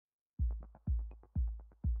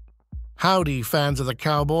Howdy, fans of the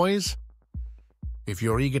Cowboys! If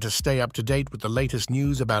you're eager to stay up to date with the latest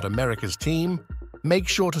news about America's team, make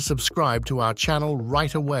sure to subscribe to our channel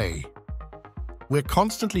right away. We're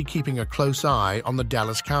constantly keeping a close eye on the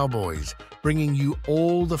Dallas Cowboys, bringing you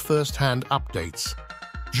all the first-hand updates.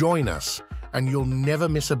 Join us, and you'll never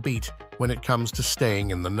miss a beat when it comes to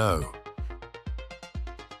staying in the know.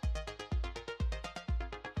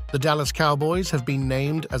 The Dallas Cowboys have been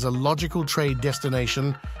named as a logical trade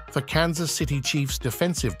destination for Kansas City Chiefs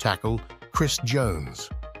defensive tackle Chris Jones.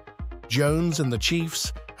 Jones and the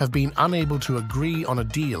Chiefs have been unable to agree on a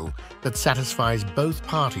deal that satisfies both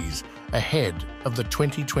parties ahead of the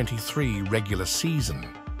 2023 regular season.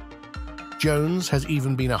 Jones has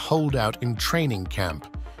even been a holdout in training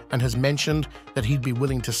camp and has mentioned that he'd be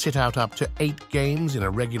willing to sit out up to 8 games in a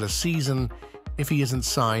regular season if he isn't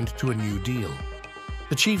signed to a new deal.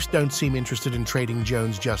 The Chiefs don't seem interested in trading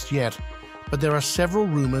Jones just yet, but there are several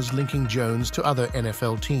rumors linking Jones to other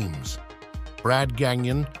NFL teams.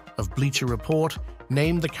 Gagnon of Bleacher Report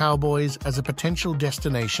named the Cowboys as a potential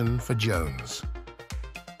destination for Jones.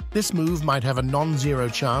 This move might have a non-zero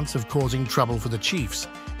chance of causing trouble for the Chiefs,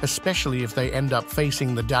 especially if they end up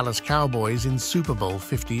facing the Dallas Cowboys in Super Bowl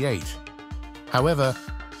 58. However,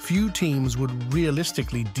 few teams would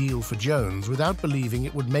realistically deal for Jones without believing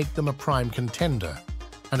it would make them a prime contender,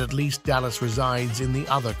 and at least Dallas resides in the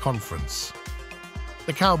other conference.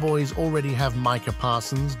 The Cowboys already have Micah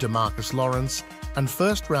Parsons, Demarcus Lawrence, and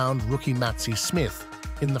first-round rookie Matzi Smith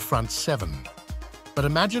in the front 7. But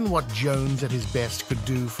imagine what Jones at his best could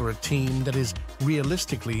do for a team that is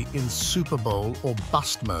realistically in Super Bowl or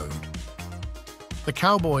bust mode. The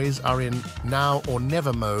Cowboys are in now or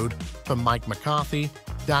never mode for Mike McCarthy,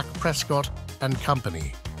 Dak Prescott, and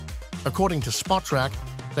company. According to Spotrac,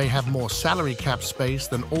 they have more salary cap space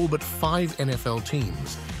than all but 5 NFL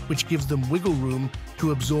teams, which gives them wiggle room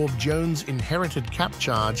to absorb Jones' inherited cap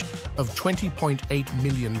charge of $20.8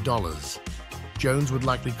 million. Jones would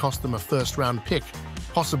likely cost them a first-round pick,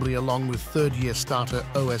 possibly along with third-year starter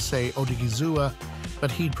Osa Odighizuwa, but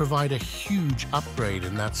he'd provide a huge upgrade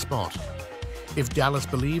in that spot. If Dallas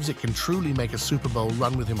believes it can truly make a Super Bowl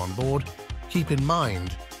run with him on board, keep in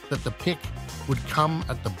mind that the pick would come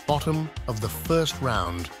at the bottom of the first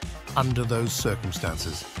round under those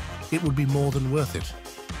circumstances. It would be more than worth it.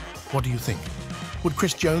 What do you think? Would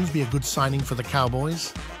Chris Jones be a good signing for the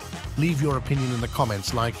Cowboys? Leave your opinion in the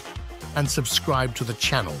comments, and subscribe to the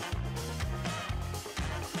channel.